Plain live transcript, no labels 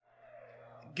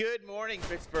Good morning,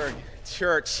 Pittsburgh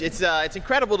Church. It's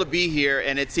incredible to be here,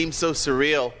 and it seems so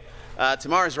surreal.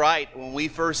 Tamar's right. When we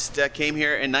first came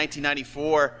here in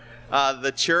 1994,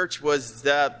 the church was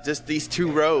just these 2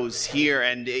 rows here,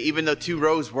 and even though 2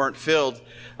 rows weren't filled,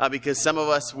 because some of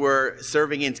us were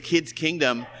serving in Kids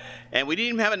Kingdom, and we didn't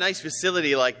even have a nice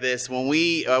facility like this. When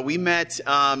we met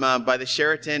by the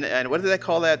Sheraton, and what do they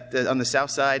call that on the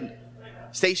south side?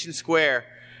 Station Square.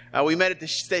 We met at the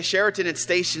Sheraton at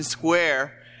Station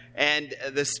Square, and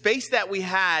the space that we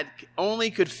had only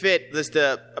could fit just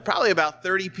probably about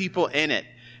 30 people in it.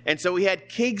 And so we had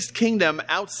Kids Kingdom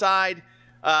outside,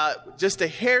 just a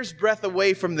hair's breadth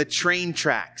away from the train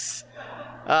tracks.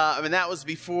 That was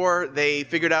before they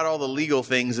figured out all the legal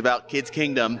things about Kids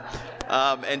Kingdom.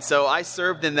 And so I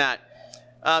served in that.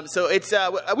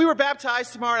 We were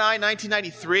baptized, Tamar and I, in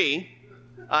 1993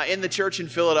 in the church in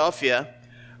Philadelphia.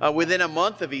 Within a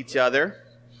month of each other.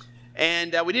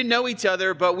 And we didn't know each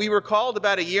other, but we were called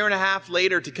about a year and a half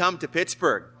later to come to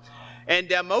Pittsburgh.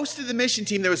 And most of the mission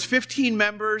team, there was 15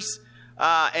 members,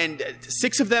 and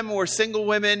 6 of them were single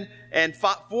women, and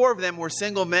 4 of them were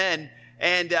single men.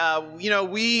 And,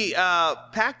 we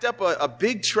packed up a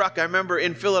big truck, I remember,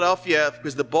 in Philadelphia,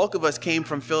 because the bulk of us came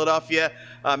from Philadelphia.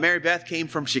 Mary Beth came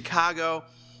from Chicago.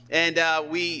 And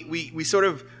we sort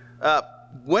of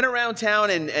went around town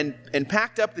and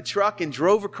packed up the truck and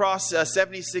drove across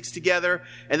 76 together,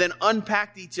 and then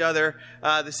unpacked each other.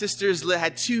 The sisters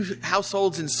had 2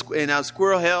 households in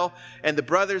Squirrel Hill, and the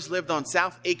brothers lived on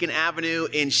South Aiken Avenue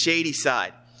in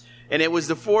Shadyside. And it was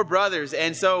the 4 brothers.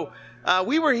 And so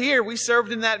we were here. We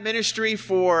served in that ministry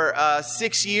for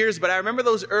 6 years. But I remember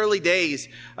those early days.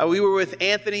 We were with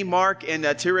Anthony, Mark, and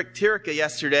Tirika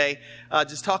yesterday,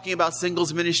 just talking about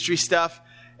singles ministry stuff.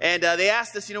 And they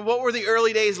asked us, what were the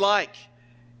early days like?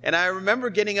 And I remember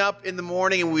getting up in the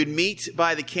morning, and we'd meet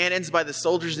by the cannons, by the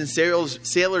Soldiers and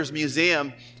Sailors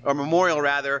Museum, or Memorial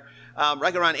rather,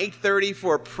 right around 8:30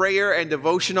 for a prayer and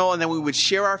devotional, and then we would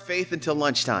share our faith until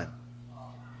lunchtime.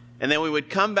 And then we would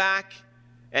come back,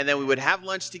 and then we would have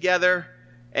lunch together,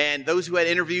 and those who had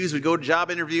interviews would go to job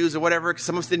interviews or whatever, because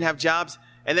some of us didn't have jobs.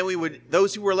 And then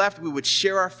those who were left, we would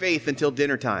share our faith until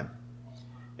dinner time.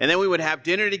 And then we would have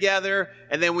dinner together,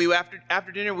 and then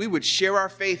after dinner, we would share our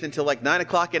faith until like 9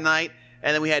 o'clock at night.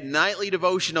 And then we had nightly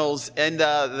devotionals in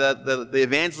the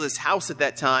evangelist's house at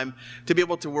that time to be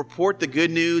able to report the good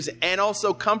news and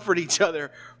also comfort each other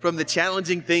from the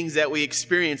challenging things that we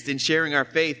experienced in sharing our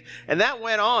faith. And that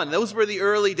went on. Those were the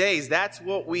early days. That's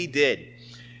what we did.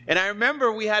 And I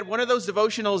remember we had one of those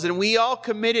devotionals, and we all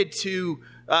committed to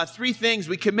 3 things.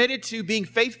 We committed to being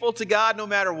faithful to God no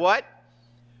matter what.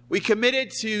 We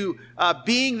committed to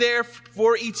being there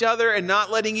for each other and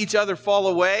not letting each other fall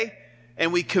away.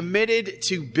 And we committed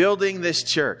to building this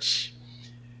church.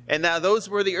 And now those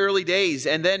were the early days.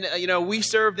 And then, we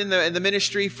served in the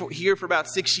ministry here for about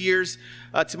 6 years.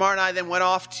 Tamar and I then went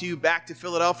off back to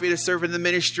Philadelphia to serve in the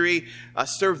ministry.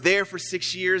 Served there for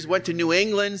 6 years. Went to New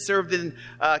England. Served in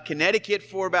Connecticut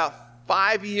for about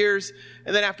 5 years,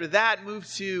 and then after that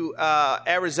moved to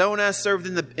Arizona, served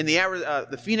in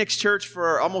the Phoenix church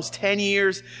for almost 10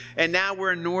 years, and now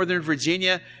we're in Northern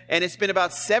Virginia, and it's been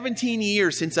about 17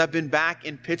 years since I've been back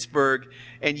in Pittsburgh,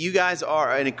 and you guys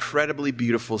are an incredibly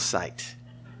beautiful sight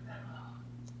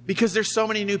because there's so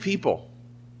many new people.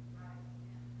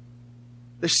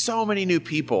 There's so many new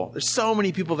people. There's so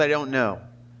many people that I don't know.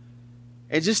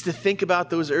 And just to think about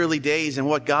those early days and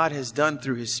what God has done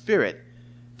through His Spirit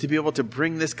to be able to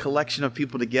bring this collection of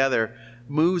people together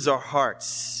moves our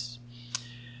hearts.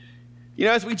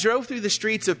 As we drove through the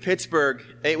streets of Pittsburgh,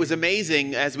 it was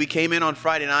amazing. As we came in on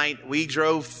Friday night, we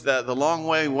drove the long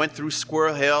way. We went through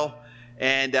Squirrel Hill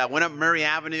and went up Murray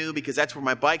Avenue because that's where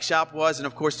my bike shop was. And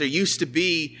of course, there used to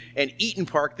be an Eaton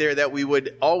Park there that we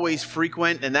would always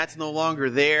frequent, and that's no longer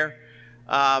there.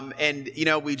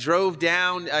 We drove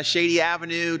down Shady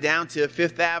Avenue, down to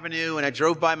 5th Avenue, and I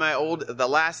drove by the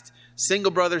last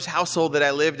single brothers household that I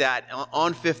lived at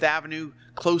on 5th Avenue,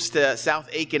 close to South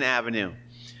Aiken Avenue.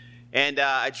 And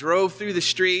I drove through the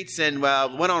streets and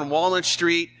went on Walnut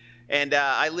Street, and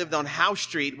I lived on House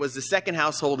Street, was the second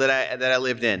household that I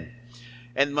lived in.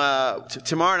 And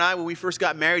Tamar and I, when we first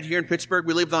got married here in Pittsburgh,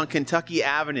 we lived on Kentucky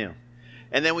Avenue.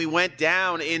 And then we went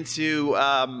down into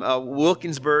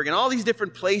Wilkinsburg and all these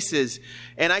different places.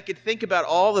 And I could think about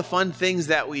all the fun things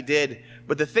that we did.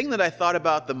 But the thing that I thought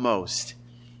about the most,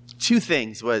 2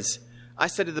 things, was I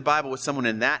studied the Bible with someone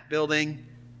in that building,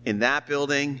 in that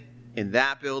building, in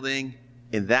that building,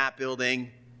 in that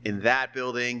building, in that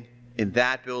building, in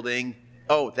that building.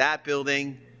 Oh, that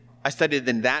building. I studied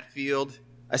in that field.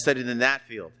 I studied in that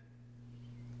field.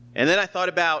 And then I thought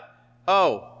about,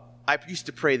 I used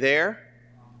to pray there.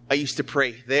 I used to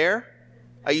pray there.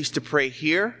 I used to pray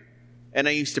here. And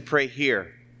I used to pray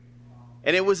here.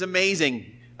 And it was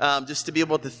amazing just to be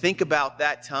able to think about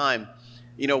that time,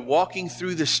 walking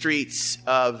through the streets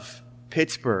of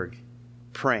Pittsburgh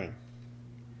praying.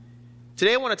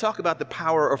 Today I want to talk about the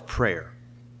power of prayer.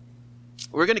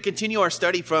 We're going to continue our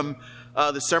study from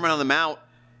the Sermon on the Mount.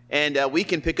 And we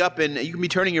can pick up, and you can be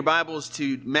turning your Bibles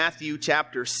to Matthew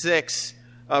chapter 6,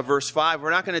 verse 5.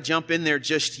 We're not going to jump in there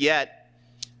just yet.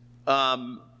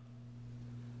 But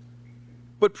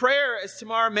prayer, as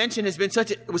Tamara mentioned,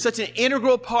 was such an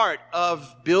integral part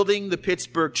of building the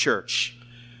Pittsburgh church.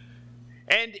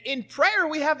 And in prayer,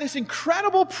 we have this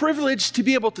incredible privilege to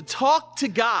be able to talk to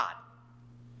God,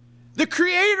 the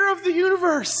creator of the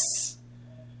universe,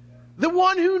 the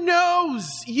one who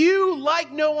knows you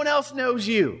like no one else knows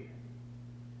you,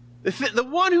 the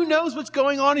one who knows what's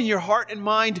going on in your heart and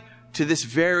mind to this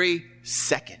very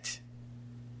second.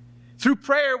 Through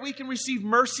prayer, we can receive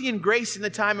mercy and grace in the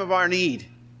time of our need.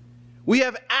 We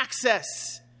have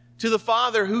access to the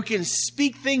Father who can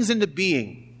speak things into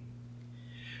being.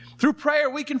 Through prayer,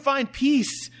 we can find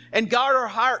peace and guard our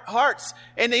hearts.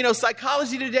 And,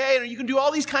 psychology today, and you can do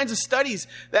all these kinds of studies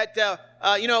that,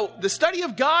 the study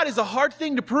of God is a hard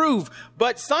thing to prove.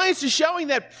 But science is showing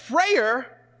that prayer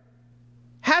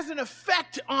has an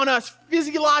effect on us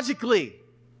physiologically.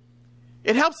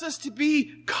 It helps us to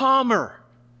be calmer.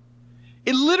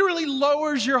 It literally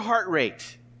lowers your heart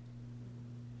rate.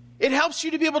 It helps you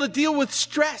to be able to deal with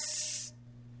stress.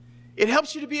 It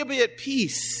helps you to be able to be at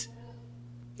peace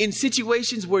in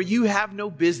situations where you have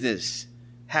no business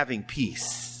having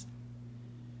peace.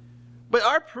 But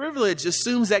our privilege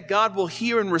assumes that God will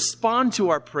hear and respond to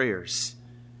our prayers.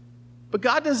 But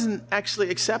God doesn't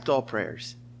actually accept all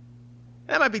prayers.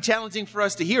 That might be challenging for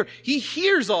us to hear. He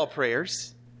hears all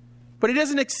prayers, but He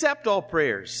doesn't accept all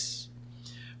prayers.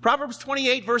 Proverbs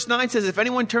 28 verse 9 says, if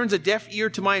anyone turns a deaf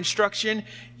ear to my instruction,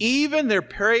 even their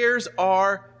prayers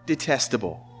are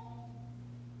detestable.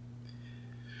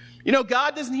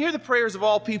 God doesn't hear the prayers of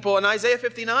all people. In Isaiah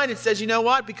 59, it says,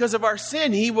 because of our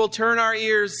sin, He will turn our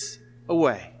ears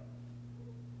away.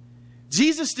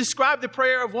 Jesus described the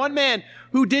prayer of one man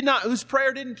whose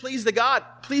prayer didn't please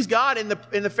God in the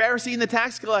Pharisee and the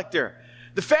tax collector.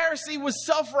 The Pharisee was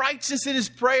self-righteous in his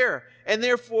prayer, and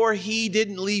therefore he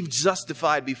didn't leave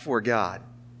justified before God.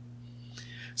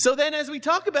 So then as we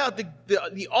talk about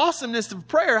the awesomeness of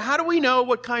prayer, how do we know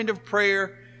what kind of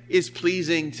prayer is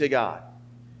pleasing to God?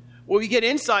 Well, we get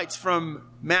insights from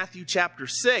Matthew chapter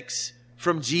 6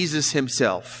 from Jesus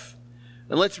Himself.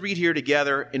 And let's read here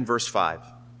together in verse 5.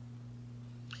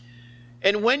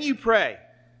 And when you pray,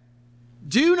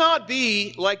 do not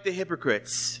be like the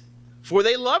hypocrites, for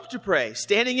they love to pray,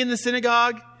 standing in the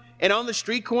synagogue and on the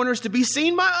street corners to be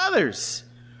seen by others.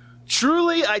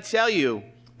 Truly, I tell you,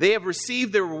 they have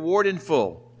received their reward in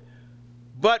full.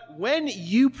 But when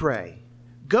you pray,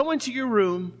 go into your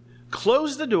room,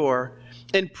 close the door,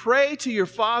 and pray to your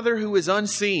Father who is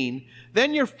unseen.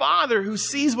 Then your Father who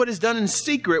sees what is done in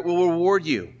secret will reward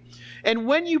you. And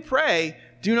when you pray,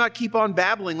 do not keep on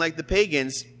babbling like the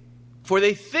pagans, for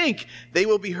they think they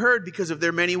will be heard because of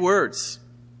their many words.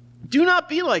 Do not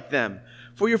be like them,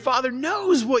 for your Father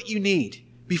knows what you need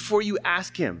before you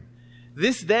ask Him.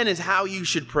 This then is how you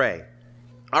should pray.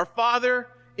 Our Father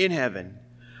in heaven,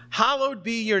 hallowed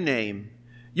be your name.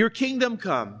 Your kingdom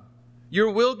come.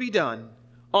 Your will be done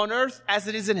on earth as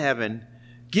it is in heaven.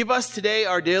 Give us today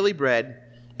our daily bread,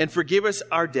 and forgive us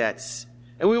our debts.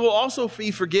 And we will also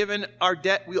be forgiven our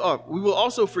debt. We will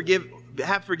also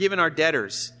have forgiven our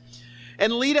debtors.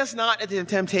 And lead us not into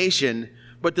temptation,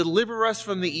 but deliver us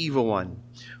from the evil one.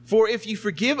 For if you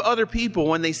forgive other people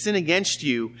when they sin against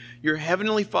you, your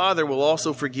heavenly Father will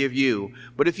also forgive you.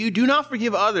 But if you do not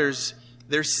forgive others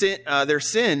their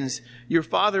sins, your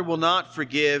Father will not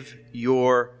forgive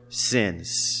your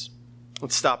sins.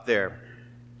 Let's stop there.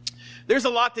 There's a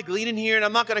lot to glean in here, and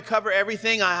I'm not going to cover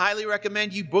everything. I highly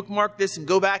recommend you bookmark this and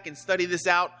go back and study this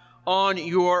out on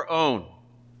your own.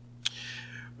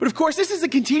 But of course, this is a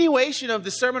continuation of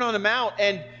the Sermon on the Mount,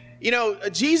 and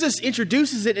Jesus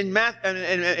introduces it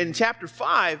in chapter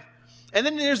 5, and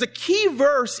then there's a key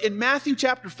verse in Matthew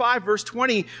chapter 5, verse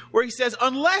 20, where He says,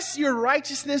 unless your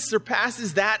righteousness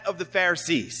surpasses that of the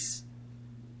Pharisees.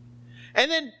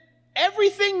 And then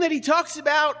everything that He talks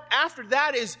about after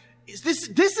that is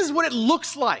this is what it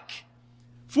looks like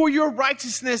for your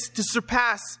righteousness to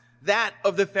surpass that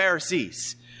of the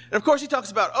Pharisees. And of course, He talks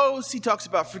about oaths, He talks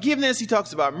about forgiveness, He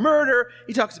talks about murder,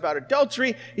 He talks about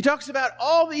adultery, He talks about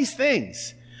all these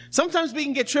things. Sometimes we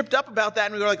can get tripped up about that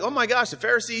and we go like, oh my gosh, the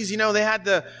Pharisees, they had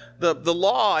the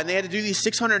law and they had to do these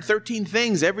 613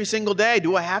 things every single day.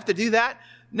 Do I have to do that?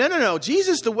 No.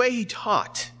 Jesus, the way he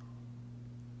taught,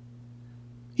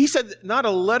 he said not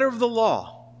a letter of the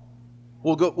law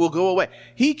will go away.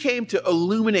 He came to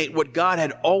illuminate what God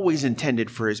had always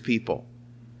intended for his people.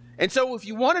 And so if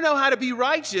you want to know how to be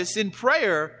righteous in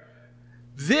prayer,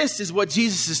 this is what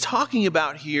Jesus is talking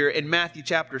about here in Matthew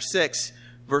chapter 6,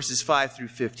 verses 5 through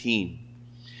 15.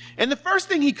 And the first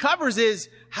thing he covers is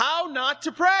how not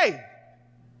to pray.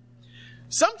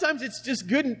 Sometimes it's just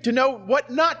good to know what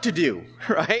not to do,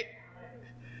 right?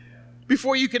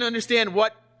 Before you can understand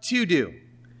what to do.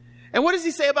 And what does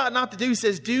he say about not to do? He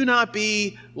says, do not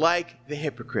be like the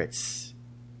hypocrites,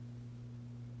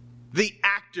 the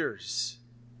actors,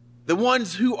 the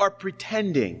ones who are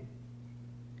pretending.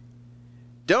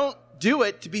 Don't do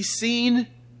it to be seen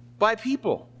by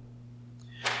people.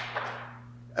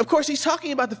 Of course, he's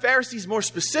talking about the Pharisees more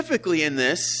specifically in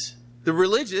this, the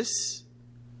religious.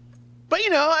 But,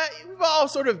 we've all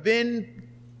sort of been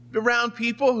around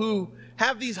people who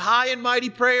have these high and mighty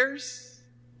prayers.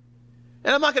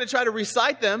 And I'm not going to try to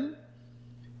recite them.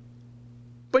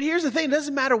 But here's the thing. It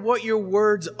doesn't matter what your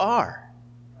words are.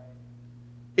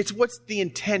 It's what's the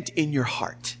intent in your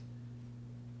heart.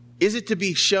 Is it to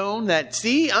be shown that,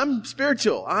 see, I'm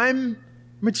spiritual, I'm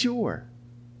mature?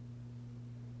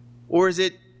 Or is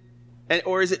it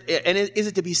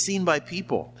to be seen by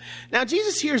people? Now,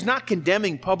 Jesus here is not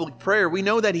condemning public prayer. We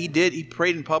know that he did. He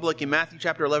prayed in public in Matthew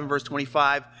chapter 11, verse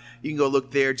 25. You can go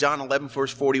look there. John 11,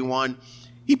 verse 41.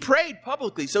 He prayed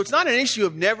publicly. So it's not an issue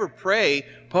of never pray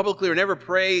publicly or never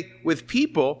pray with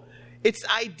people. It's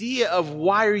the idea of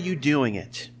why are you doing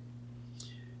it?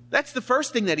 That's the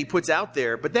first thing that he puts out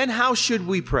there. But then how should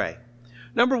we pray?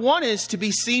 Number one is to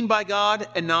be seen by God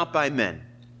and not by men.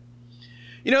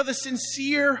 The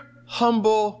sincere,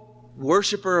 humble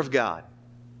worshiper of God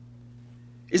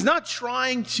is not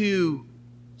trying to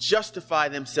justify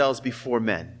themselves before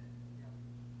men.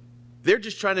 They're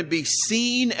just trying to be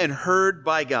seen and heard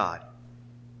by God.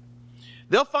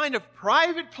 They'll find a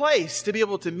private place to be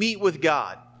able to meet with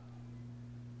God.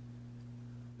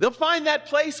 They'll find that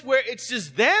place where it's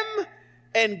just them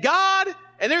and God,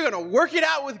 and they're going to work it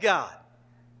out with God.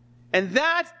 And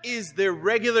that is their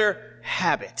regular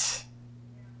habit.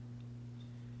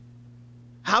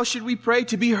 How should we pray?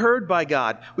 To be heard by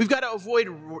God. We've got to avoid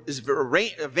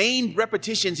vain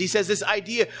repetitions. He says this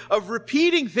idea of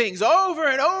repeating things over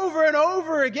and over and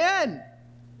over again.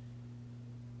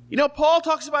 Paul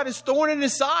talks about his thorn in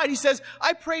his side. He says,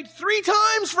 I prayed 3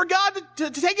 times for God to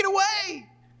take it away.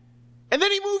 And then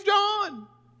he moved on.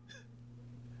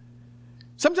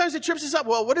 Sometimes it trips us up.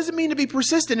 Well, what does it mean to be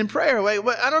persistent in prayer? Wait,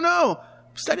 I don't know.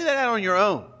 Study that out on your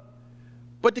own.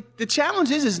 But the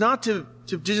challenge is not to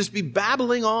just be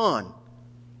babbling on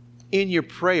in your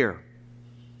prayer.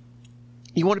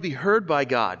 You want to be heard by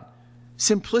God.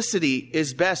 Simplicity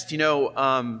is best.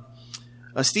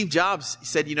 Steve Jobs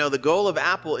said, the goal of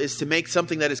Apple is to make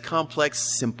something that is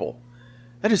complex simple.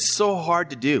 That is so hard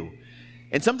to do.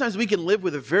 And sometimes we can live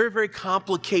with a very, very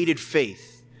complicated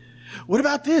faith. What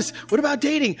about this? What about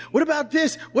dating? What about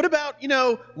this? What about,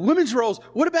 women's roles?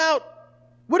 What about,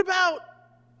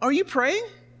 are you praying?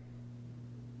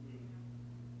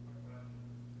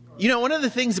 One of the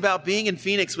things about being in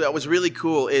Phoenix that was really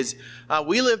cool is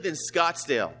we lived in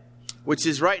Scottsdale, which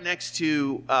is right next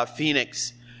to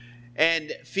Phoenix.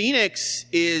 And Phoenix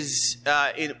is,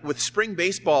 with spring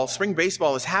baseball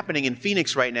is happening in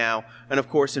Phoenix right now, and of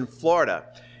course in Florida.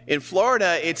 In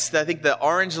Florida, it's, I think, the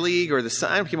Orange League, or I don't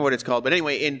remember what it's called. But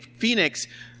anyway, in Phoenix,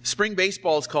 spring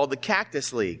baseball is called the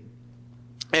Cactus League.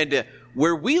 And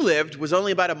where we lived was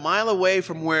only about a mile away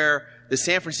from where the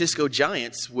San Francisco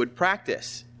Giants would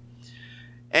practice.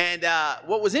 And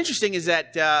what was interesting is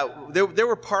that there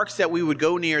were parks that we would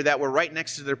go near that were right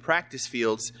next to their practice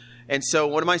fields. And so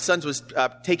one of my sons was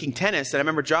taking tennis, and I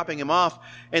remember dropping him off,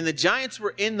 and the Giants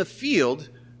were in the field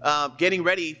getting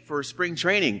ready for spring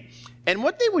training. And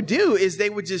what they would do is they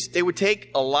would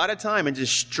take a lot of time and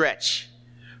just stretch.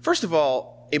 First of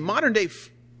all, a modern day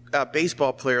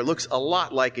baseball player looks a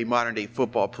lot like a modern day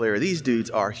football player. These dudes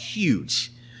are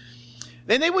huge.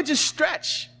 Then they would just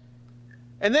stretch.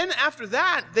 And then after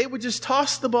that, they would just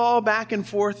toss the ball back and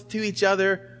forth to each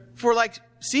other for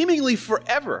seemingly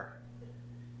forever.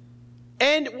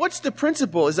 And what's the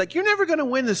principle? Is you're never going to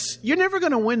win this. You're never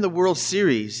going to win the World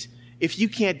Series if you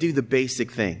can't do the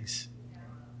basic things.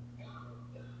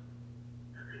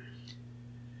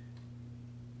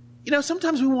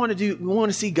 Sometimes we want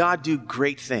to see God do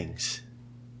great things.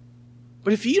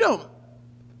 But if you don't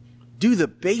do the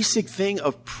basic thing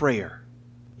of prayer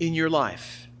in your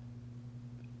life,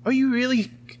 Are you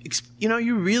really,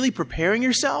 you really preparing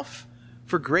yourself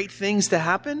for great things to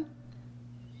happen?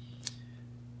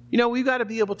 We've got to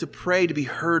be able to pray to be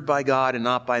heard by God and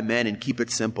not by men and keep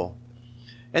it simple.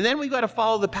 And then we've got to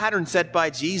follow the pattern set by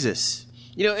Jesus.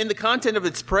 In the content of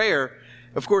its prayer,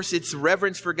 of course, it's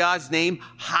reverence for God's name.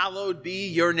 Hallowed be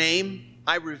your name.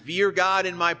 I revere God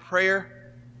in my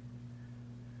prayer.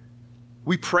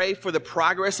 We pray for the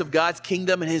progress of God's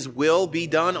kingdom and his will be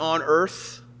done on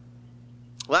earth.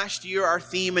 Last year, our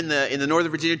theme in the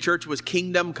Northern Virginia church was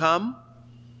Kingdom Come.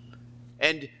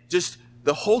 And just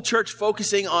the whole church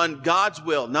focusing on God's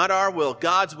will, not our will.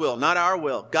 God's will, not our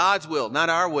will. God's will, not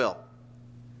our will.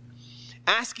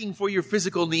 Asking for your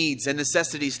physical needs and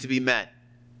necessities to be met.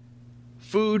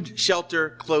 Food,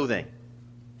 shelter, clothing.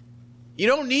 You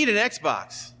don't need an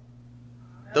Xbox.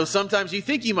 Though sometimes you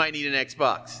think you might need an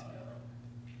Xbox.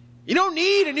 You don't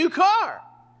need a new car.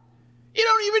 You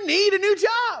don't even need a new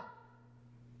job.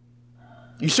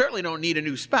 You certainly don't need a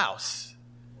new spouse.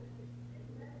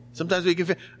 Sometimes we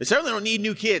certainly don't need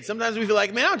new kids. Sometimes we feel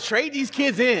like, man, I'll trade these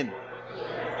kids in.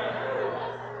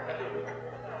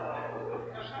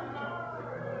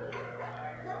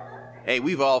 Hey,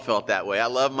 we've all felt that way. I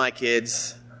love my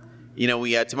kids.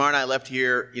 Tamara and I left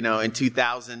here, in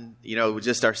 2000,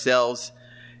 just ourselves.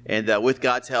 And with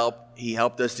God's help, he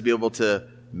helped us to be able to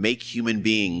make human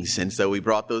beings. And so we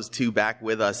brought those two back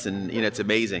with us. And, it's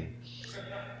amazing.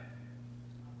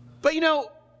 But,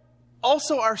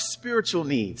 also our spiritual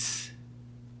needs.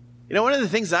 One of the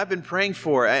things I've been praying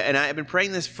for, and I've been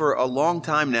praying this for a long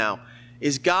time now,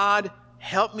 is God,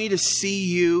 help me to see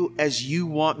you as you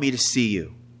want me to see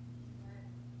you.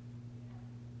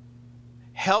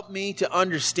 Help me to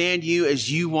understand you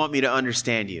as you want me to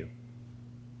understand you.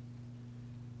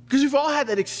 Because we've all had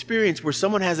that experience where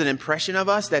someone has an impression of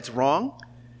us that's wrong.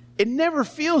 It never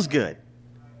feels good.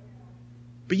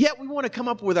 But yet we want to come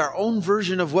up with our own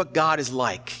version of what God is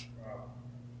like.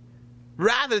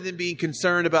 Rather than being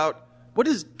concerned about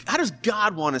how does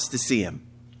God want us to see him?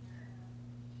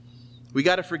 We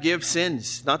got to forgive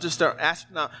sins. Not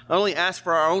only ask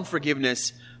for our own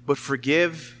forgiveness, but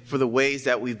forgive for the ways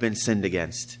that we've been sinned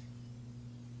against.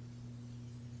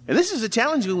 And this is a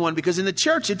challenging one because in the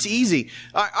church, it's easy.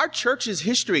 Our church's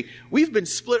history, we've been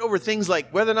split over things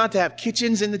like whether or not to have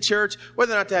kitchens in the church,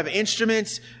 whether or not to have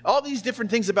instruments, all these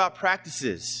different things about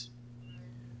practices.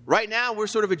 Right now, we're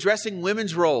sort of addressing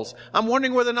women's roles. I'm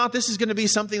wondering whether or not this is going to be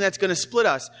something that's going to split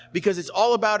us because it's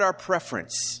all about our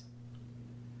preference.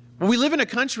 We live in a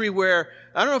country where,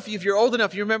 I don't know if you're old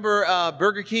enough, you remember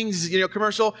Burger King's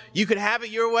commercial, you could have it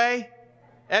your way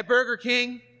at Burger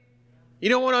King. You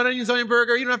don't want onions on your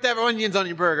burger, you don't have to have onions on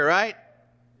your burger, right?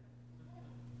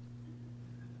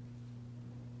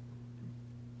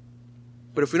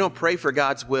 But if we don't pray for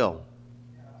God's will,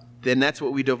 then that's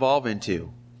what we devolve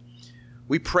into.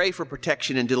 We pray for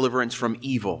protection and deliverance from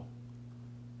evil.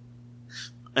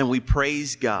 And we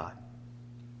praise God.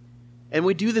 And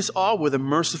we do this all with a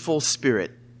merciful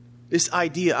spirit. This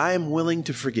idea, I am willing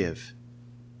to forgive.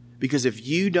 Because if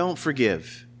you don't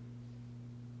forgive,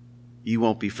 you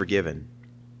won't be forgiven.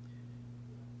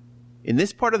 In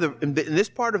this part of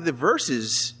the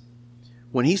verses,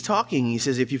 when he's talking, he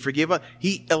says, if you forgive,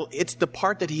 it's the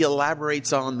part that he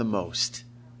elaborates on the most.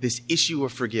 This issue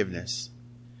of forgiveness.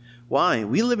 Why?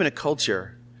 We live in a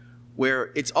culture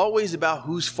where it's always about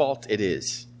whose fault it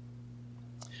is.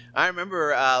 I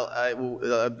remember I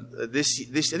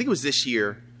think it was this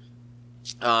year,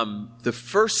 the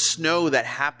first snow that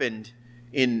happened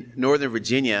in Northern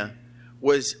Virginia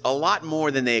was a lot more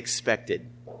than they expected.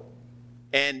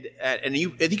 And I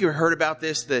think you heard about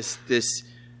this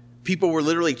people were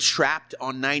literally trapped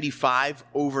on 95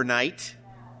 overnight.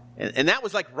 And that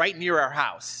was like right near our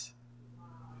house.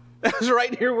 That was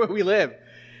right near where we live.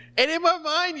 And in my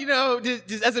mind,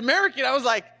 just as an American, I was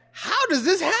like, how does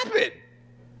this happen?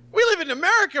 We live in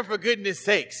America, for goodness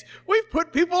sakes. We've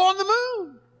put people on the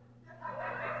moon.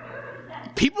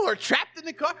 People are trapped in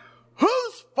the car.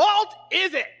 Whose fault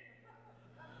is it?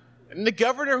 And the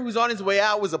governor who's on his way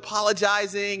out was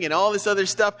apologizing and all this other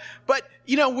stuff. But,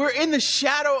 we're in the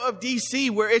shadow of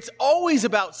D.C. where it's always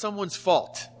about someone's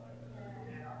fault.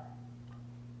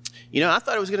 I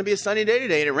thought it was going to be a sunny day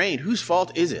today and it rained. Whose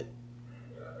fault is it?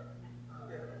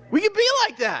 We can be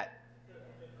like that.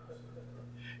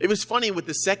 It was funny with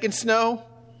the second snow.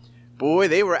 Boy,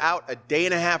 they were out a day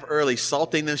and a half early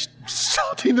salting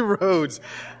the roads.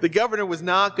 The governor was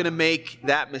not going to make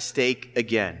that mistake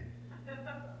again.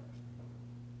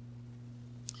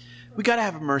 We got to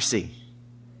have mercy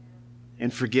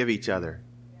and forgive each other.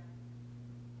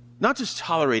 Not just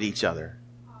tolerate each other.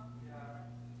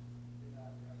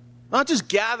 Not just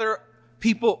gather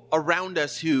people around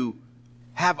us who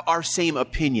have our same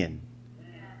opinion.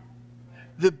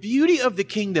 The beauty of the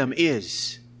kingdom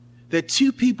is that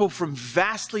two people from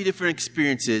vastly different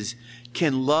experiences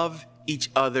can love each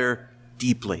other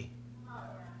deeply.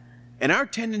 And our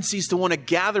tendency is to want to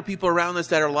gather people around us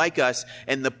that are like us,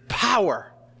 and the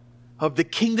power of the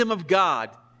kingdom of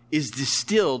God is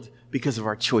distilled because of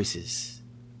our choices.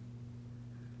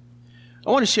 I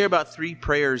want to share about 3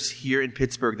 prayers here in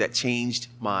Pittsburgh that changed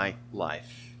my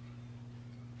life.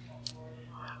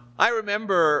 I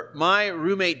remember my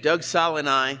roommate Doug Sal and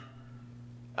I,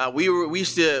 we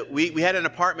had an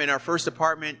apartment, our first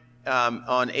apartment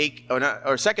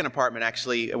our second apartment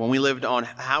actually, when we lived on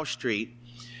House Street.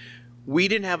 We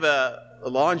didn't have a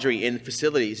laundry in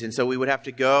facilities, and so we would have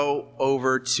to go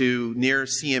over to near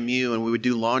CMU, and we would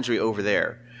do laundry over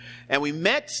there. And we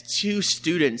met 2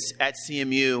 students at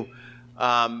CMU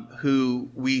who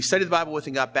we studied the Bible with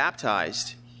and got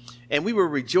baptized. And we were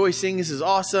rejoicing. This is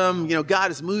awesome. You know,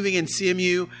 God is moving in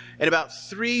CMU. And about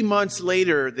 3 months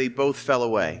later, they both fell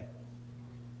away.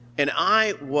 And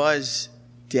I was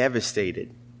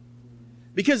devastated.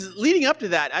 Because leading up to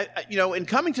that, in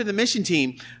coming to the mission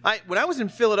team, when I was in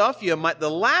Philadelphia, the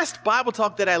last Bible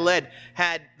talk that I led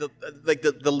had,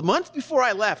 the month before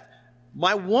I left,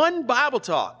 my one Bible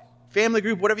talk, family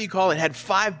group, whatever you call it, had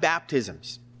 5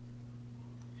 baptisms.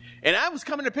 And I was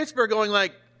coming to Pittsburgh going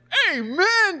like, hey,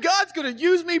 man, God's going to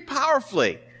use me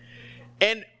powerfully.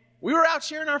 And we were out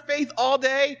sharing our faith all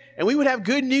day, and we would have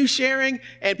good news sharing,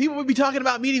 and people would be talking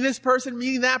about meeting this person,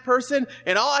 meeting that person,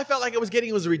 and all I felt like I was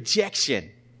getting was rejection.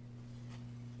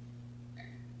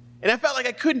 And I felt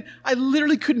like I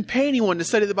literally couldn't pay anyone to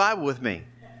study the Bible with me.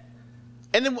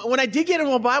 And then when I did get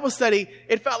into a Bible study,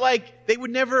 it felt like they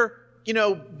would never,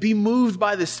 be moved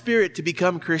by the Spirit to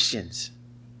become Christians.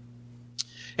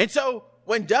 And so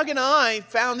when Doug and I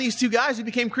found these 2 guys who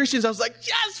became Christians, I was like,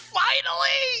 yes,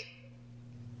 finally!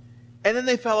 And then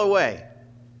they fell away.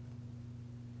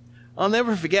 I'll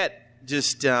never forget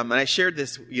and I shared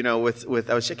this, I can't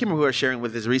remember who I was sharing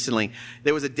with this recently.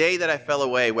 There was a day that I fell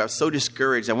away where I was so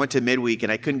discouraged. I went to midweek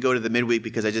and I couldn't go to the midweek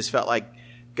because I just felt like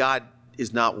God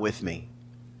is not with me.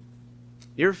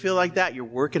 You ever feel like that? You're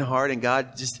working hard and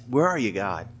God where are you,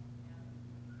 God?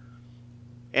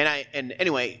 And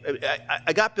anyway,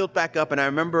 I got built back up, and I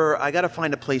remember I got to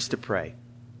find a place to pray.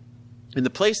 And the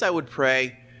place I would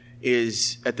pray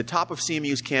is at the top of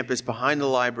CMU's campus, behind the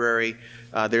library.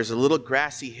 There's a little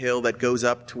grassy hill that goes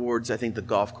up towards, I think, the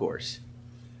golf course.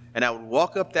 And I would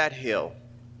walk up that hill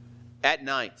at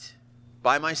night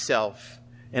by myself,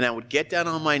 and I would get down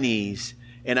on my knees,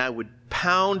 and I would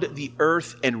pound the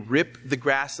earth and rip the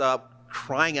grass up,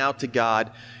 crying out to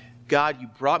God, God, you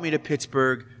brought me to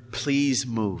Pittsburgh. Please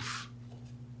move.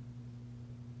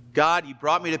 God, you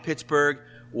brought me to Pittsburgh.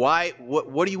 Why?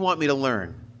 What do you want me to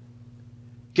learn?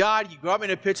 God, you brought me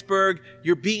to Pittsburgh.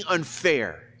 You're being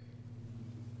unfair.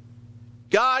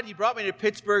 God, you brought me to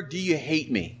Pittsburgh. Do you hate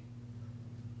me?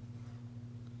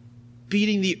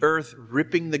 Beating the earth,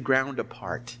 ripping the ground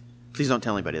apart. Please don't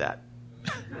tell anybody that.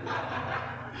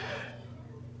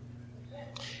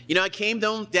 I came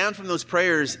down from those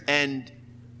prayers, and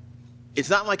it's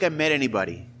not like I met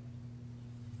anybody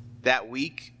that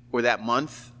week or that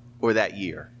month or that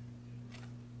year.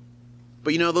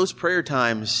 But those prayer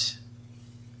times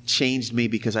changed me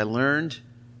because I learned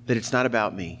that it's not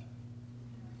about me.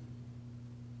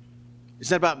 It's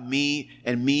not about me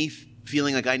and me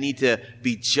feeling like I need to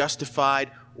be justified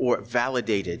or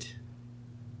validated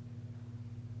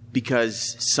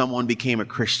because someone became a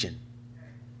Christian.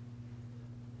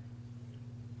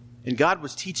 And God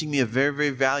was teaching me a very, very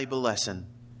valuable lesson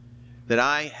that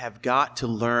I have got to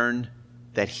learn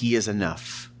that He is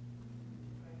enough.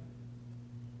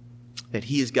 That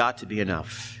He has got to be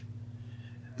enough.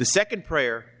 The second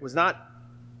prayer was not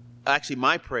actually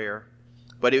my prayer,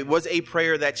 but it was a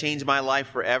prayer that changed my life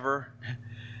forever.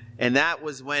 And that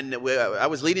was when I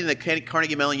was leading the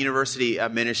Carnegie Mellon University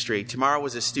ministry. Tamara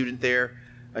was a student there.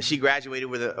 She graduated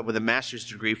with a master's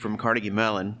degree from Carnegie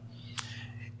Mellon.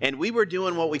 And we were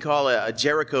doing what we call a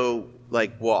Jericho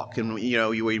walk. And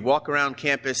you would walk around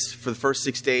campus for the first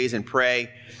 6 days and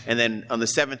pray. And then on the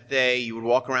 7th day, you would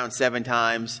walk around 7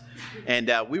 times.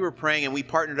 And we were praying, and we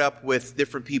partnered up with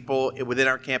different people within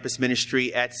our campus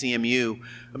ministry at CMU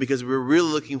because we were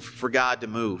really looking for God to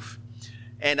move.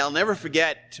 And I'll never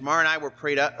forget, Tamara and I were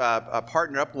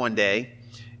partnered up one day,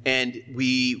 and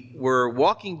we were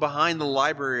walking behind the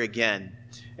library again.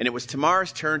 And it was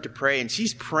Tamara's turn to pray, and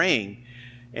she's praying.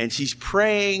 And she's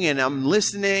praying, and I'm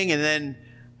listening, and then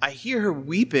I hear her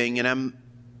weeping, and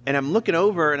I'm looking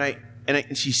over,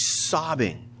 and she's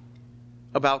sobbing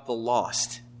about the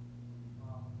lost.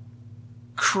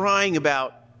 crying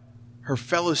about her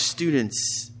fellow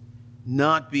students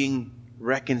not being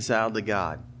reconciled to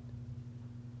God.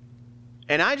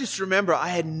 And I just remember I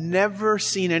had never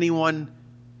seen anyone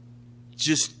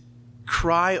just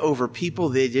cry over people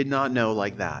they did not know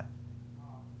like that.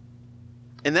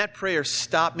 And that prayer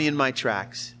stopped me in my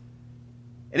tracks.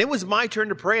 And it was my turn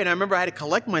to pray. And I remember I had to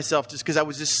collect myself just because I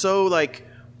was just so like,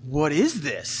 what is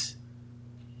this?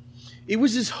 It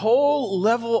was this whole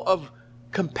level of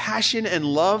compassion and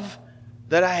love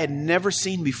that I had never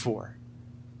seen before.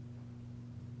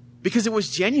 Because it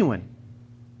was genuine.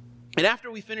 And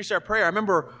after we finished our prayer, I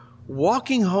remember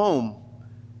walking home.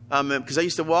 Because I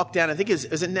used to walk down, I think it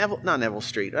was Neville, not Neville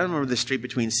Street. I don't remember the street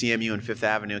between CMU and Fifth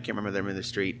Avenue. I can't remember the name of the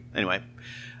street. Anyway,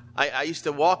 I used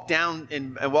to walk down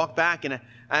and walk back. And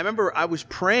I remember I was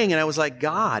praying and I was like,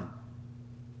 God,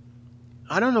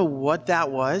 I don't know what that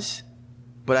was,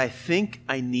 but I think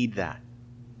I need that.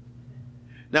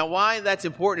 Now, why that's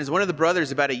important is one of the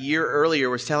brothers about a year earlier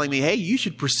was telling me, hey, you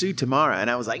should pursue Tamara. And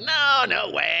I was like,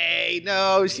 no way.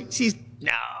 No, she's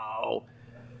no.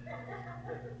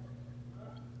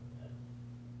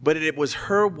 But it was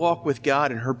her walk with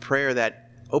God and her prayer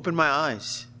that opened my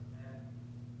eyes.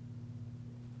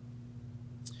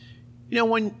 You know,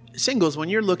 when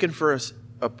you're looking for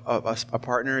a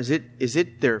partner, is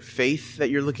it their faith that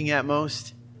you're looking at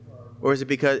most? Or is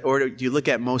it or do you look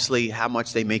at mostly how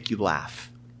much they make you laugh?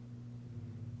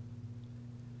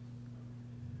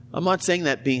 I'm not saying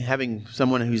that having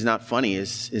someone who's not funny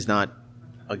is not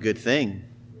a good thing.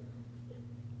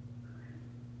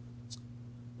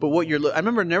 But I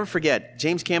remember, never forget,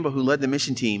 James Campbell, who led the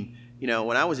mission team, you know,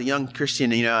 when I was a young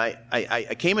Christian, you know,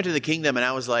 I came into the kingdom and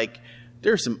I was like,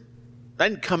 I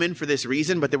didn't come in for this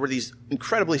reason, but there were these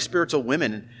incredibly spiritual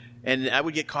women. And I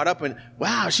would get caught up in,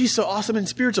 wow, she's so awesome and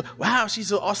spiritual. Wow, she's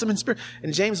so awesome and spiritual.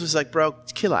 And James was like, bro,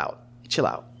 chill out.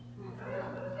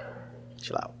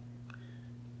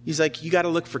 He's like, you got to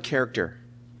look for character.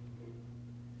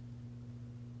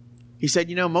 He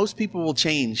said, you know, most people will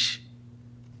change,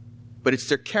 but it's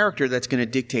their character that's going to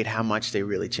dictate how much they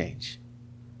really change.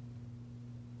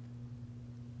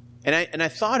 And I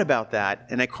thought about that,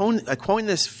 and I coined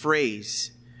this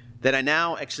phrase that I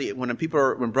now actually,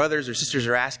 when brothers or sisters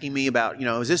are asking me about, you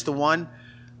know, is this the one?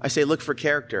 I say, look for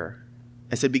character.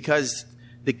 I said, because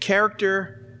the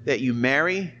character that you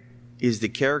marry is the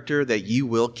character that you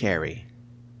will carry.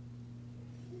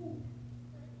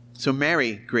 So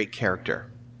marry great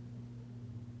character.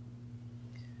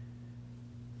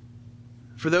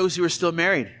 For those who are still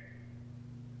married,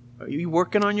 are you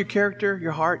working on your character,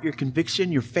 your heart, your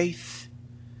conviction, your faith?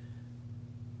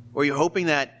 Or are you hoping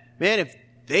that, man, if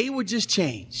they would just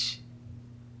change,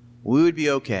 we would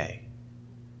be okay?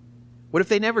 What if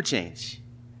they never change?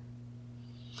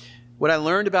 What I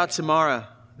learned about Tamara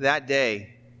that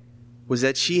day was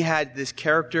that she had this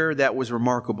character that was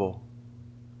remarkable.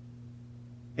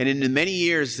 And in the many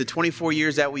years, the 24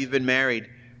 years that we've been married,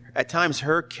 at times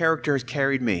her character has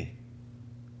carried me.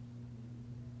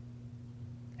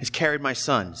 Has carried my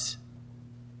sons.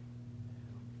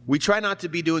 We try not to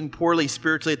be doing poorly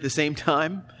spiritually at the same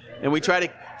time, and we try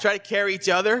to carry each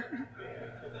other.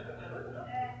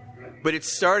 But it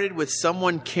started with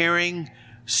someone caring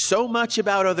so much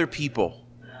about other people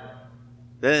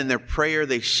that in their prayer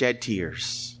they shed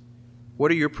tears.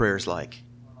 What are your prayers like?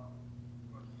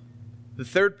 The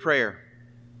third prayer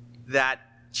that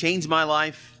changed my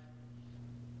life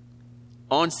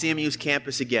on CMU's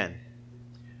campus again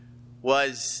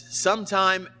was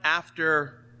sometime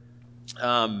after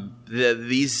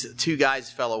these two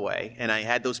guys fell away, and I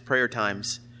had those prayer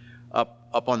times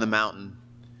up on the mountain.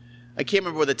 I can't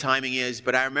remember what the timing is,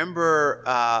 but I remember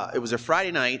it was a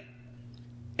Friday night,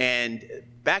 and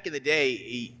back in the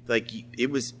day,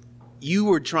 you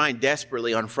were trying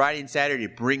desperately on Friday and Saturday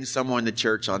to bring someone to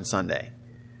church on Sunday,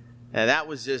 and that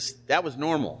was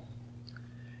normal.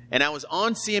 And I was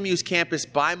on CMU's campus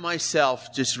by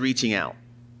myself, just reaching out.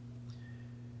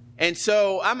 And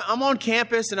so I'm on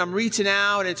campus and I'm reaching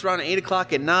out, and it's around 8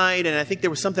 o'clock at night, and I think there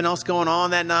was something else going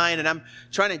on that night, and I'm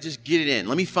trying to just get it in.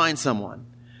 Let me find someone.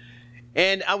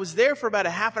 And I was there for about a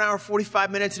half an hour,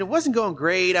 45 minutes, and it wasn't going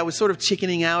great. I was sort of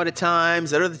chickening out at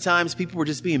times. At other times, people were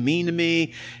just being mean to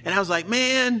me. And I was like,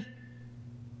 man.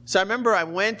 So I remember I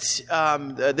went,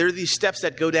 there are these steps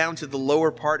that go down to the lower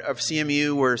part of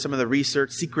CMU where some of the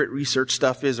secret research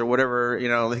stuff is, or whatever. You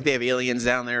know, I think they have aliens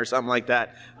down there or something like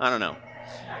that. I don't know.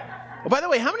 Oh, by the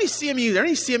way, are there any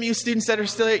CMU students that are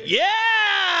still here?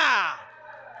 Yeah!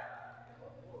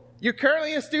 You're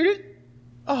currently a student?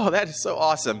 Oh, that is so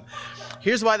awesome.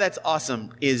 Here's why that's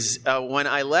awesome is when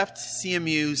I left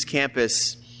CMU's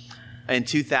campus in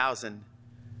 2000,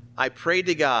 I prayed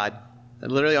to God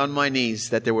literally on my knees,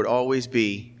 that there would always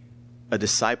be a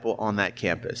disciple on that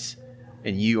campus.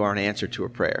 And you are an answer to a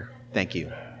prayer. Thank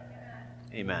you.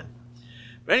 Amen.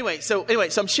 But anyway, so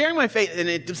I'm sharing my faith, and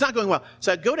it's not going well.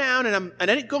 So I go down, and I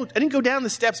didn't go down the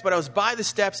steps, but I was by the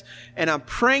steps, and I'm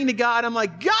praying to God. I'm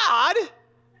like, God,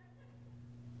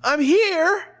 I'm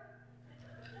here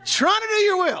trying to do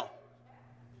your will,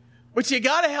 but you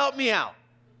got to help me out.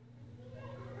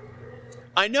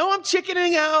 I know I'm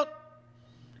chickening out,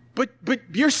 but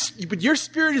your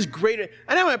spirit is greater.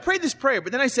 I know I prayed this prayer,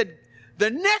 but then I said, the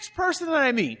next person that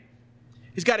I meet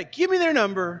has got to give me their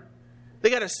number. They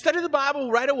got to study the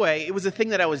Bible right away. It was a thing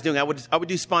that I was doing. I would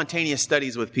do spontaneous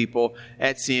studies with people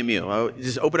at CMU. I would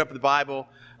just open up the Bible.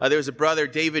 There was a brother,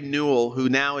 David Newell, who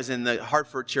now is in the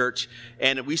Hartford church,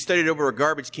 and we studied over a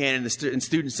garbage can in the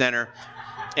student center,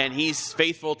 and he's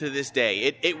faithful to this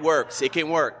day. It works. It can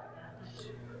work.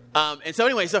 And so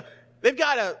anyway, so they've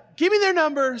got to give me their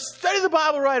number, study the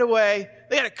Bible right away.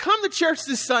 They got to come to church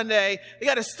this Sunday. They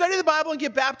got to study the Bible and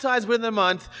get baptized within a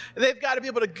month. They've got to be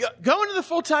able to go into the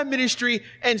full-time ministry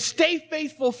and stay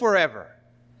faithful forever.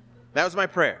 That was my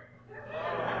prayer.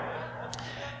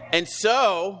 And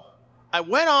so I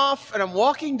went off, and I'm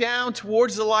walking down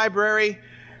towards the library,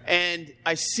 and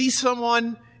I see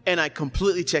someone, and I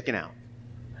completely check out.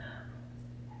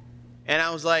 And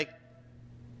I was like,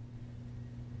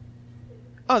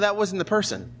 oh, that wasn't the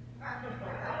person.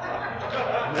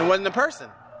 It wasn't the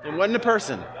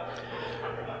person.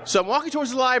 So I'm walking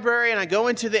towards the library, and I go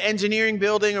into the engineering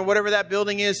building, or whatever that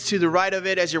building is, to the right of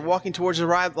it as you're walking towards the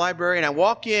library. And I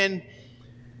walk in,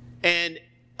 and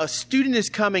a student is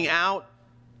coming out,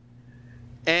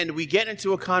 and we get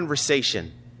into a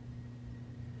conversation.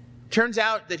 Turns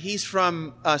out that he's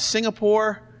from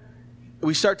Singapore.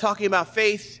 We start talking about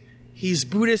faith. He's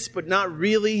Buddhist, but not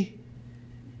really.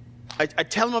 I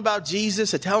tell him about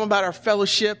Jesus. I tell him about our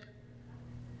fellowship.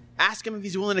 Ask him if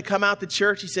he's willing to come out to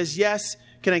church. He says, yes.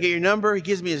 Can I get your number? He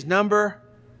gives me his number.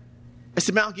 I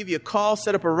said, man, I'll give you a call,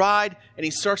 set up a ride. And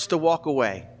he starts to walk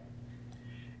away.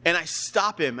 And I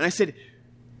stop him. And I said,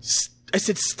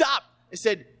 stop. I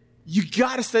said, you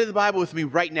got to study the Bible with me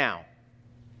right now.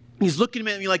 He's looking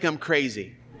at me like I'm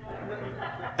crazy.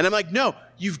 And I'm like, no,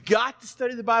 you've got to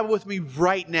study the Bible with me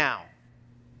right now.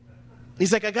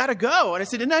 He's like, I got to go. And I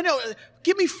said, no,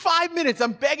 give me 5 minutes.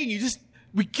 I'm begging you.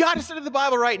 We got to study the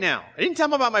Bible right now. I didn't tell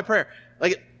him about my prayer.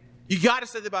 Like, you got to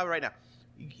study the Bible right now.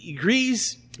 He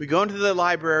agrees. We go into the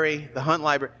library, the Hunt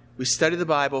Library. We study the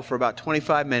Bible for about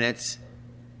 25 minutes.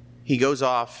 He goes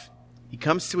off. He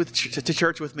comes to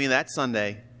church with me that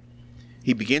Sunday.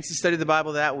 He begins to study the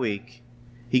Bible that week.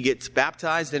 He gets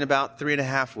baptized in about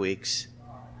 3.5 weeks.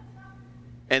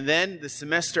 And then the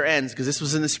semester ends, because this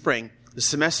was in the spring. The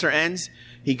semester ends.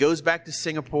 He goes back to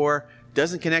Singapore,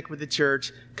 doesn't connect with the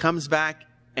church, comes back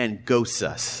and ghosts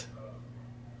us.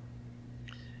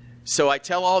 So I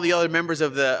tell all the other members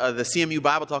of the CMU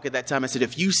Bible Talk at that time, I said,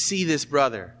 if you see this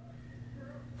brother,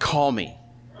 call me.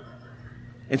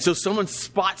 And so someone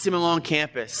spots him along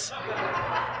campus.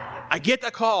 I get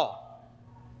the call.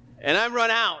 And I run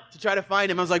out to try to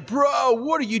find him. I was like, bro,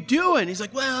 what are you doing? He's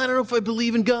like, well, I don't know if I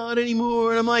believe in God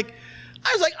anymore. And I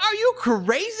was like, are you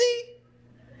crazy?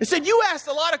 I said, you asked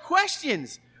a lot of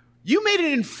questions. You made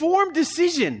an informed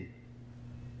decision.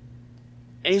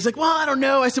 And he's like, well, I don't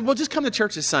know. I said, well, just come to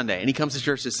church this Sunday. And he comes to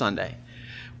church this Sunday.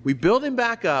 We build him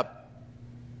back up.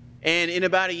 And in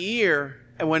about a year,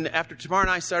 after Tamar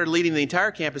and I started leading the entire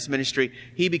campus ministry,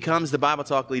 he becomes the Bible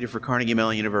Talk leader for Carnegie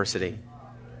Mellon University.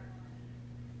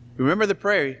 Remember the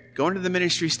prayer, go into the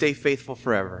ministry, stay faithful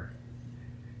forever.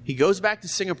 He goes back to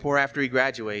Singapore after he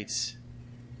graduates.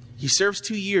 He serves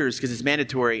 2 years because it's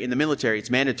mandatory in the military. It's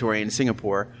mandatory in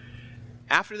Singapore.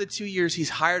 After the 2 years, he's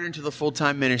hired into the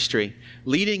full-time ministry,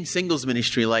 leading singles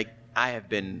ministry like I have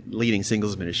been leading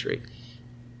singles ministry.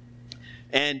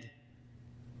 And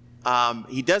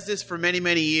he does this for many,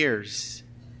 many years.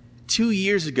 2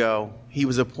 years ago, he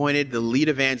was appointed the lead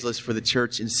evangelist for the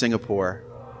church in Singapore.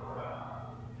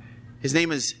 His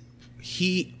name is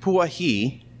Pua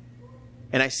He,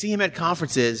 and I see him at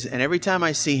conferences, and every time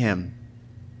I see him,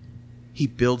 he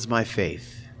builds my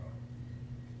faith.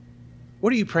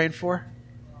 What are you praying for?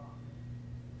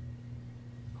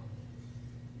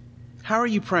 How are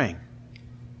you praying?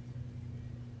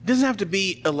 It doesn't have to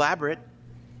be elaborate.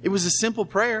 It was a simple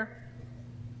prayer,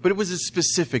 but it was a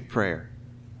specific prayer.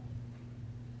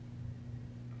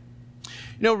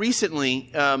 You know, recently,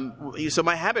 so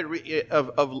my habit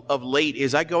of late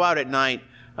is I go out at night.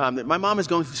 My mom is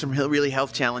going through some really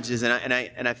health challenges, and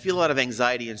I feel a lot of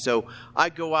anxiety. And so I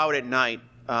go out at night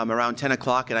around 10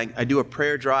 o'clock, and I do a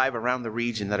prayer drive around the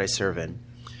region that I serve in.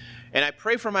 And I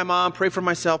pray for my mom, pray for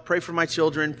myself, pray for my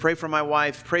children, pray for my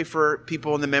wife, pray for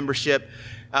people in the membership.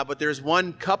 But there's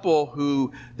one couple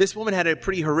who, this woman had a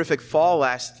pretty horrific fall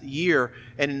last year,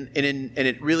 and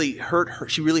it really hurt her.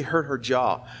 She really hurt her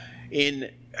jaw.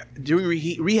 In doing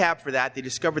rehab for that, they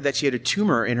discovered that she had a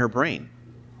tumor in her brain.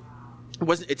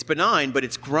 It's benign, but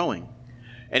it's growing,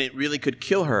 and it really could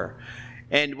kill her.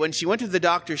 And when she went to the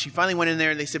doctor, she finally went in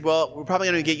there, and they said, well, we're probably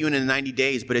going to get you in 90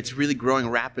 days, but it's really growing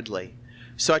rapidly.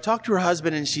 So I talked to her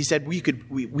husband, and she said, we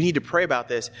need to pray about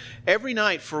this. Every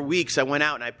night for weeks, I went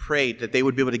out and I prayed that they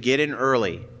would be able to get in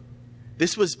early.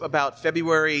 This was about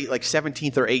February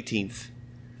 17th or 18th.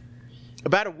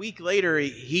 About a week later,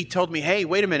 he told me, hey,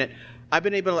 wait a minute. I've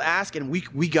been able to ask, and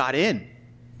we got in.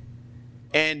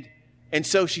 And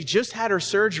so she just had her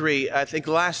surgery, I think,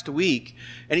 last week.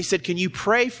 And he said, can you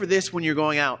pray for this when you're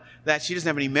going out? That she doesn't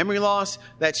have any memory loss,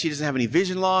 that she doesn't have any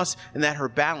vision loss, and that her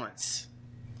balance.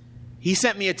 He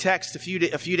sent me a text a few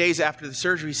days after the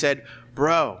surgery. He said,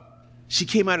 bro, she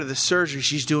came out of the surgery.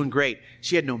 She's doing great.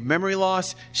 She had no memory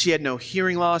loss. She had no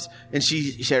hearing loss. And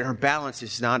she said her balance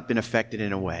has not been affected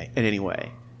in any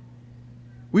way.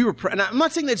 And I'm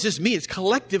not saying that's just me. It's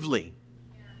collectively.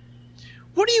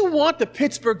 What do you want the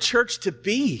Pittsburgh church to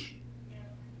be?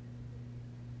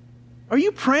 Are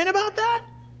you praying about that?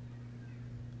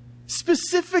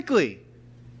 Specifically,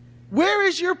 where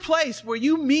is your place where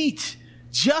you meet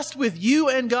just with you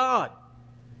and God?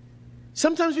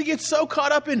 Sometimes we get so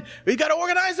caught up in, we got to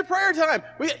organize a prayer time.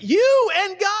 You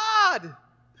and God.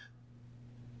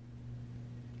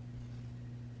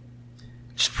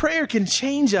 Prayer can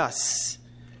change us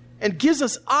and gives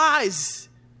us eyes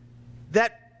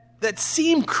that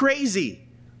seem crazy.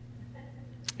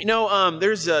 You know,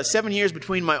 there's 7 years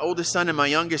between my oldest son and my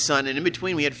youngest son, and in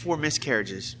between we had 4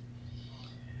 miscarriages.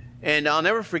 And I'll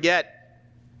never forget,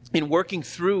 in working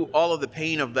through all of the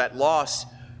pain of that loss,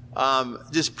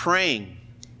 just praying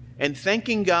and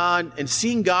thanking God and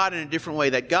seeing God in a different way,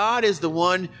 that God is the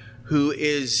one who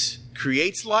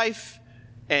creates life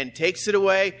and takes it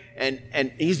away,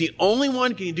 and He's the only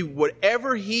one who can do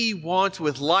whatever He wants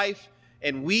with life,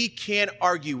 and we can't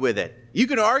argue with it. You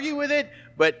can argue with it,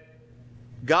 but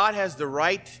God has the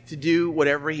right to do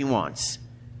whatever He wants.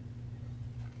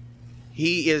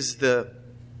 He is the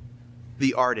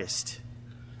artist.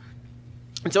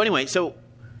 And so anyway,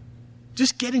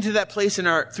 just getting to that place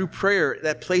through prayer,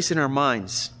 that place in our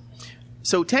minds.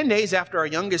 So 10 days after our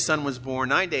youngest son was born,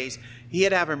 9 days, he had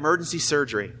to have emergency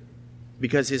surgery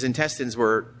because his intestines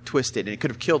were twisted and it could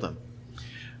have killed him.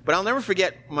 But I'll never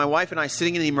forget my wife and I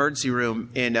sitting in the emergency room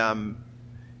at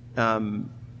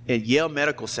Yale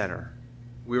Medical Center.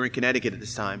 We were in Connecticut at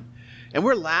this time. And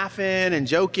we're laughing and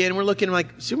joking. We're looking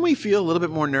like, shouldn't we feel a little bit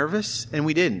more nervous? And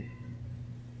we didn't.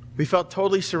 We felt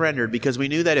totally surrendered because we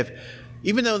knew that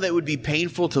even though that would be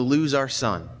painful to lose our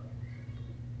son,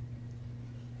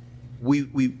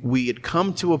 we had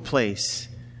come to a place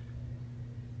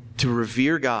to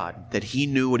revere God, that He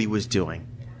knew what He was doing,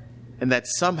 and that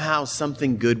somehow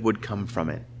something good would come from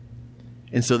it.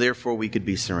 And so therefore we could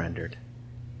be surrendered.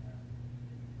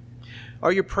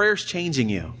 Are your prayers changing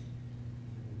you?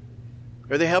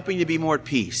 Are they helping you to be more at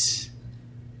peace?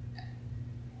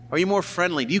 Are you more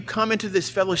friendly? Do you come into this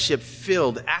fellowship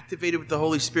filled, activated with the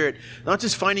Holy Spirit, not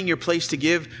just finding your place to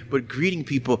give, but greeting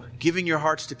people, giving your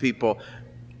hearts to people,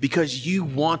 because you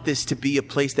want this to be a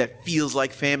place that feels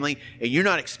like family, and you're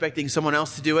not expecting someone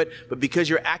else to do it, but because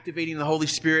you're activating the Holy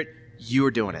Spirit,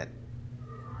 you're doing it.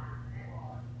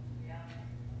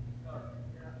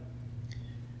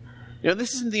 You know,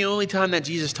 this isn't the only time that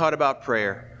Jesus taught about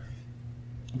prayer.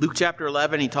 Luke chapter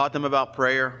 11, He taught them about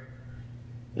prayer.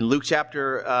 In Luke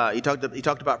chapter, he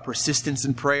talked about persistence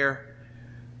in prayer.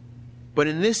 But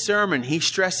in this sermon, He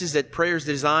stresses that prayer is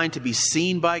designed to be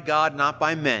seen by God, not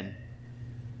by men.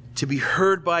 To be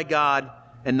heard by God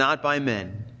and not by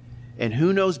men. And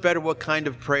who knows better what kind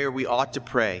of prayer we ought to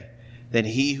pray than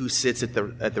He who sits at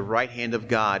the right hand of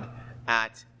God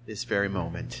at this very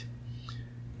moment.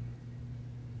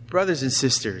 Brothers and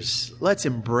sisters, let's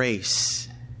embrace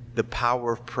the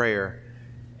power of prayer.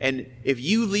 And if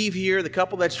you leave here, the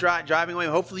couple that's driving away,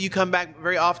 hopefully you come back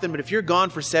very often. But if you're gone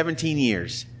for 17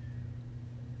 years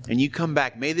and you come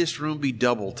back, may this room be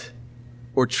doubled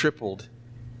or tripled,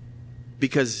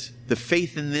 because the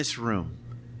faith in this room,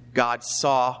 God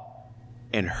saw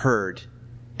and heard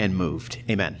and moved.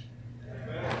 Amen.